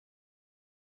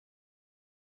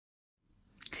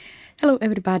Hello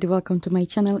everybody, welcome to my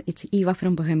channel. It's Eva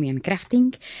from Bohemian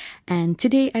Crafting, and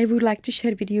today I would like to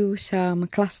share with you some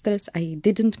clusters. I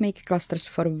didn't make clusters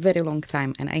for a very long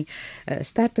time, and I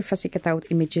start to fussy cut out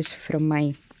images from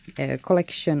my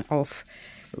collection of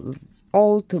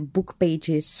old book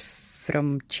pages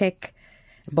from Czech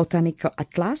Botanical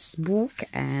Atlas book,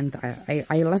 and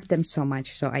I love them so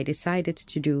much, so I decided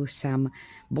to do some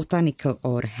botanical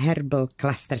or herbal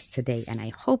clusters today, and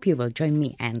I hope you will join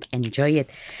me and enjoy it.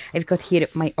 I've got here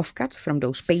my offcuts from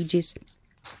those pages.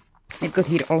 I've got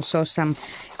here also some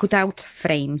cut out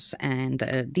frames, and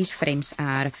these frames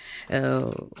are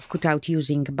cut out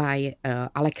using by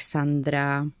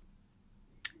Alexandra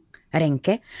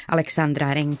Renke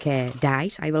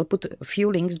dies. I will put a few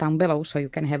links down below so you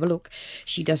can have a look.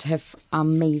 She does have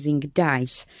amazing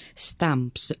dies,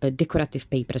 stamps, decorative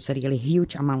papers, a really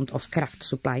huge amount of craft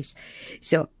supplies.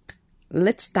 So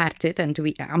let's start it, and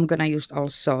I'm gonna use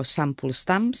also sample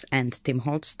stamps and Tim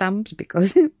Holtz stamps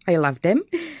because I love them,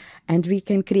 and we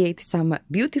can create some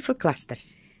beautiful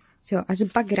clusters. So as a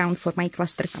background for my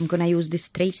clusters, I'm gonna use this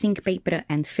tracing paper,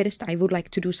 and first I would like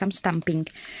to do some stamping.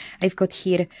 I've got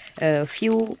here a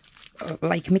few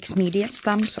like mixed media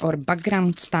stamps or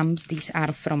background stamps. These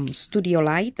are from Studio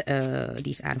Light,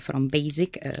 these are from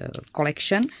Basic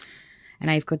collection. And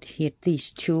I've got here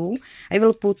these two. I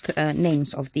will put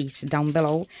names of these down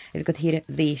below. I've got here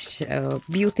these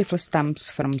beautiful stamps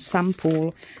from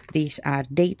Sampool. These are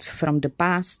dates from the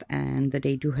past, and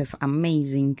they do have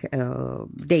amazing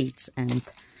dates and,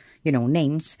 you know,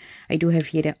 names. I do have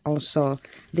here also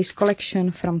this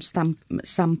collection from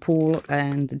Sampool,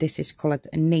 and this is called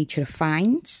Nature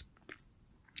Finds.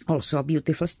 Also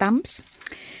beautiful stamps.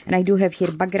 And I do have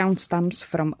here background stamps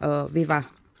from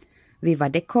Viva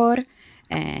Decor.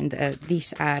 And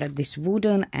these are this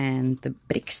wooden and the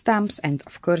brick stamps, and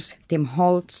of course Tim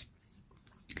Holtz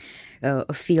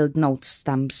field note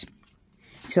stamps.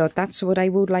 So that's what I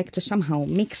would like to somehow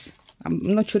mix.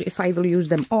 I'm not sure if I will use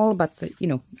them all, but you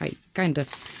know, I kind of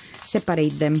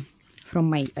separate them from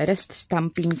my rest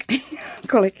stamping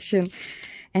collection.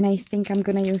 And I think I'm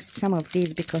gonna use some of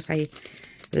these because I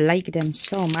like them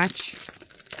so much.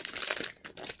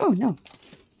 Oh no,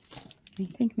 I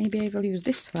think maybe I will use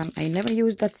this one. I never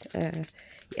used that.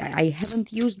 I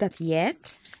haven't used that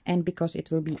yet, and because it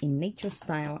will be in nature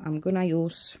style, I'm gonna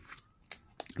use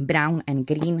brown and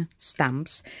green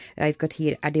stamps. I've got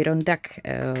here Adirondack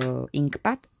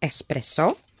Inkpad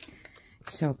Espresso,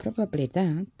 so probably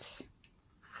that.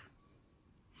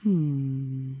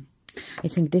 I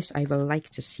think this I will like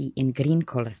to see in green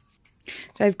color.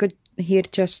 So I've got here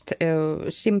just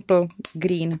simple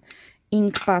green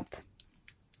inkpad.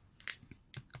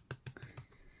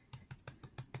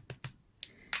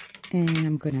 And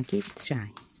I'm gonna give it a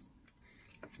try.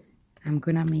 I'm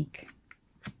gonna make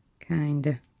kind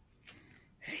of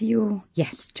few,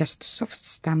 yes, just soft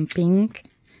stamping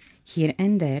here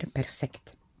and there.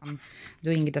 Perfect. I'm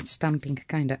doing that stamping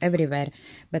kind of everywhere,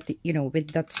 but you know,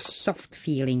 with that soft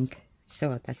feeling.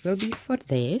 So that will be for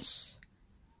this.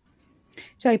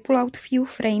 So I pull out few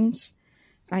frames.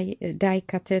 I die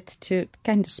cut it to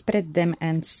kind of spread them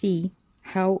and see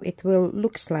how it will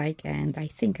looks like, and I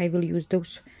think I will use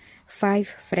those 5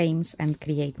 frames and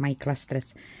create my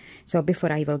clusters. So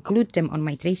before I will glue them on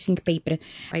my tracing paper,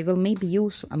 I will maybe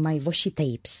use my washi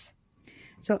tapes.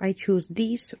 So I choose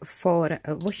these for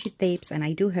washi tapes, and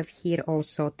I do have here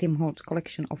also Tim Holtz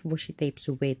collection of washi tapes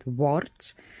with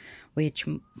warts, which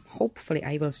hopefully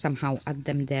I will somehow add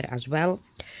them there as well.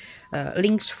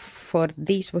 Links for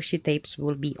these washi tapes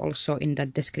will be also in the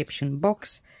description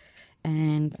box,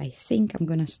 and I think I'm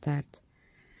gonna start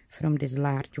from this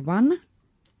large one.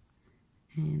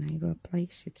 And I will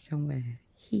place it somewhere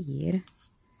here.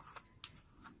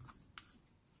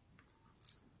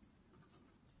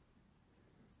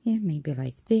 Yeah, maybe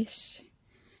like this.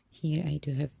 Here I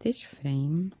do have this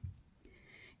frame.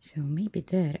 So maybe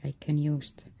there I can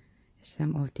use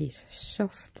some of this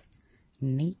soft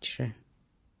nature.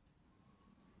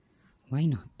 Why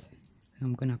not? So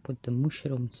I'm gonna put the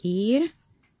mushroom here.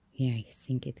 Yeah, I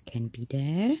think it can be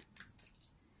there.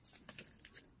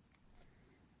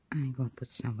 I will put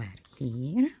somewhere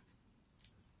here.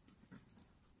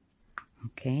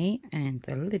 Okay, and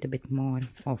a little bit more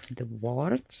of the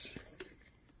warts.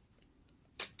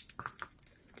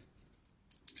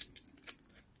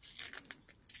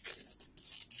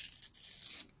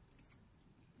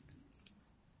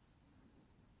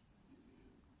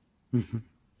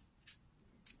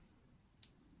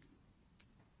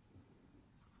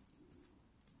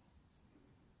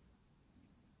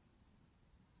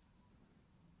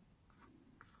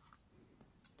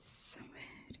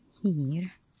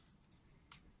 Here.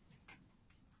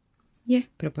 Yeah,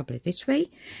 probably this way.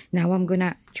 Now I'm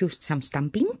gonna choose some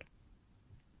stamping.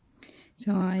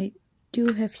 So I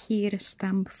do have here a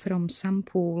stamp from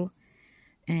Sampool,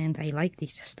 and I like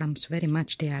these stamps very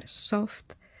much. They are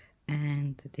soft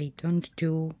and they don't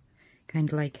do kind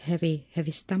of like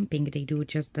heavy stamping. They do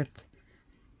just that,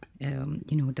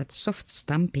 you know, that soft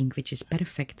stamping, which is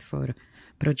perfect for a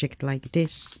project like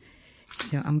this.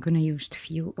 So I'm gonna use a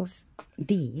few of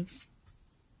these.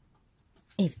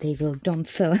 If they don't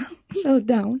fall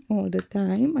down all the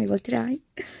time, I will try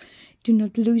to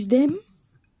not lose them.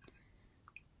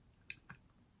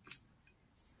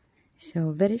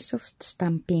 So very soft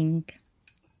stamping,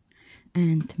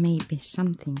 and maybe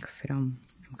something from,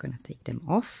 I'm gonna take them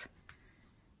off,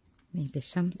 maybe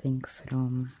something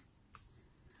from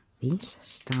these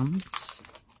stamps,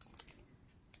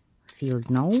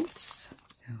 field notes.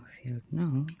 So field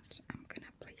notes, I'm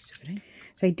gonna place right.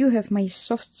 So I do have my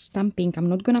soft stamping. I'm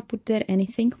not gonna put there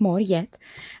anything more yet.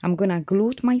 I'm gonna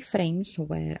glue my frames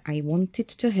where I wanted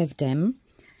to have them,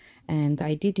 and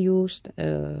I did use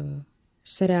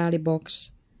cereal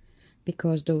box,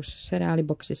 because those cereal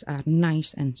boxes are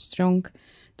nice and strong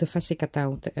to fussy cut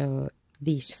out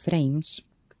these frames.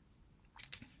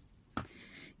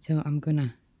 So I'm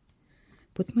gonna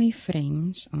put my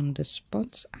frames on the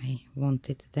spots I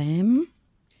wanted them.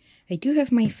 I do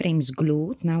have my frames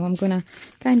glued. Now I'm gonna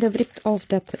kind of rip off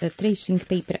that tracing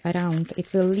paper around.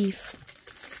 It will leave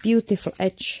beautiful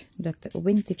edge, that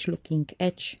vintage looking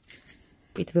edge.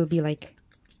 It will be like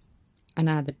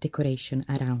another decoration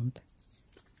around.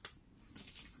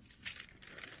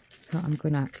 So I'm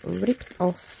gonna rip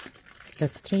off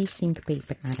that tracing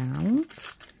paper around,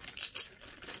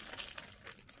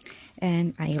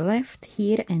 and I left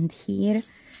here and here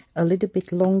a little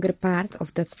bit longer part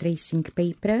of that tracing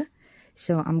paper.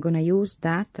 So I'm gonna use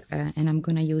that, and I'm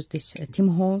gonna use this Tim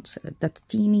Holtz, that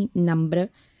teeny number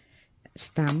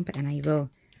stamp, and I will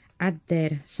add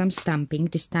there some stamping.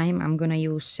 This time I'm gonna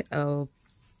use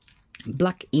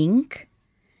black ink,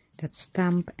 that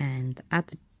stamp, and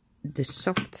add the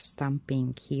soft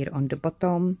stamping here on the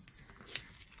bottom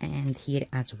and here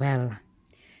as well.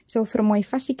 So from my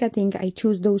fussy cutting, I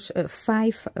choose those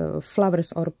 5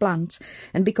 flowers or plants,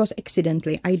 and because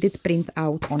accidentally I did print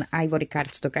out on ivory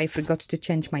cardstock. I forgot to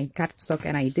change my cardstock,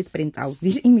 and I did print out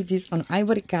these images on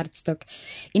ivory cardstock.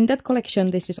 In that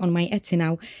collection, this is on my Etsy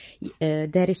now,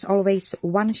 there is always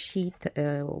one sheet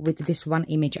with this one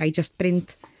image. I just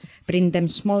print them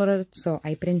smaller, so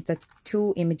I printed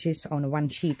 2 images on one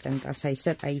sheet, and as I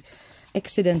said, I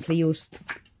accidentally used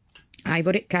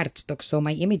ivory cardstock, so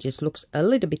my images looks a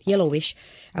little bit yellowish.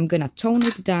 I'm gonna tone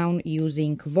it down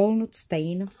using walnut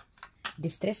stain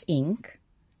distress ink,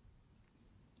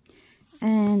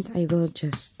 and I will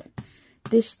just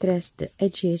distress the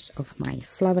edges of my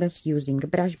flowers using a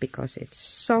brush, because it's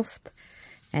soft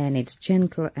and it's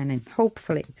gentle, and then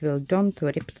hopefully it will don't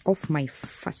rip off my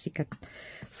fussy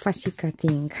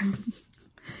cutting.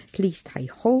 At least I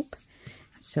hope.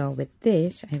 So with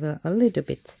this I will a little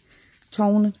bit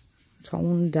tone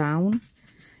down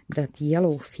that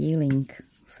yellow feeling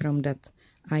from that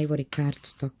ivory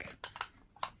cardstock,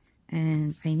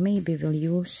 and I maybe will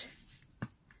use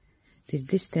this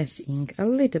distress ink a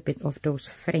little bit of those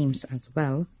frames as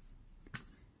well.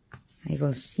 I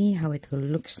will see how it will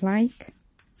looks like.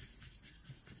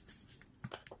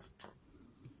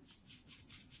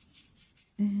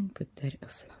 And put there a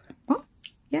flower. Oh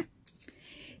yeah,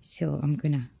 so I'm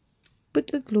gonna put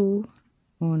the glue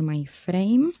on my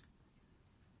frame,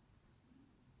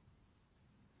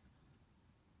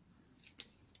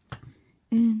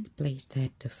 and place there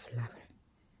the flower.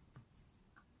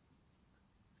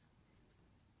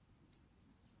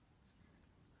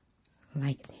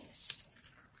 Like this.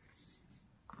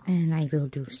 And I will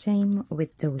do same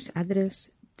with those others.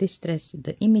 Distress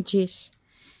the images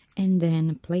and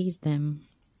then place them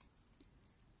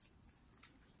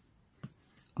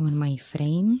on my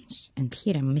frames. And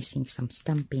here I'm missing some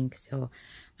stamping, so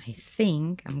I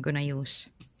think I'm gonna use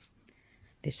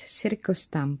this circle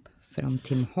stamp from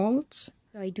Tim Holtz.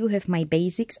 I do have my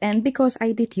basics, and because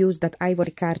I did use that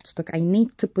ivory cardstock, I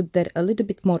need to put there a little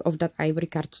bit more of that ivory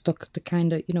cardstock to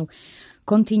kind of, you know,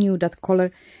 continue that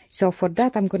color. So for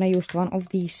that I'm gonna use one of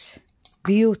these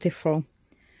beautiful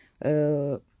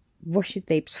washi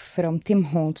tapes from Tim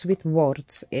Holtz with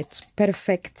words. It's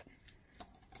perfect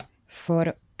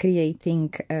for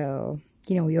creating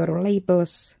you know, your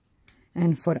labels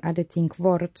and for adding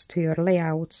words to your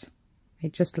layouts. I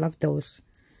just love those.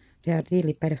 They are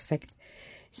really perfect.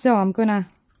 So I'm gonna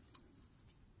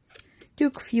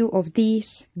took few of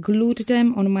these, glued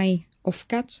them on my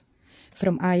offcuts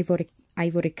from ivory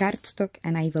cardstock,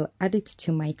 and I will add it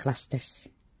to my clusters.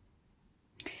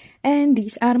 And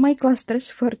these are my clusters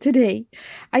for today.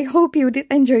 I hope you did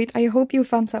enjoy it. I hope you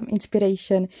found some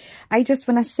inspiration. I just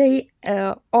want to say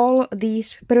all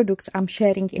these products I'm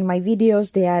sharing in my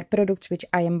videos, they are products which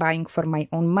I am buying for my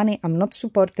own money. I'm not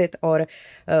supported or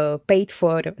paid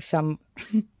for some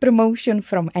promotion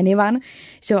from anyone.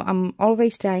 So I'm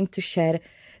always trying to share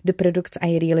the products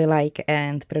I really like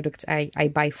and products I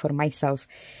buy for myself.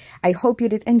 I hope you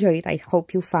did enjoy it. I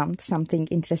hope you found something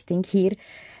interesting here.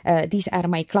 These are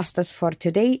my clusters for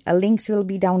today. Links will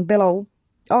be down below.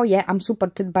 Oh yeah, I'm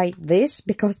supported by this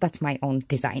because that's my own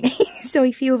design. So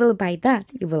if you will buy that,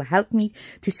 you will help me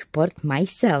to support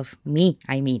myself. Me,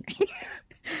 I mean.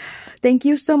 Thank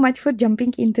you so much for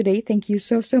jumping in today. Thank you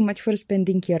so much for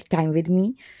spending your time with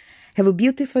me. Have a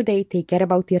beautiful day. Take care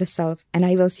about yourself and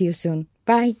I will see you soon.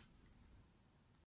 Bye.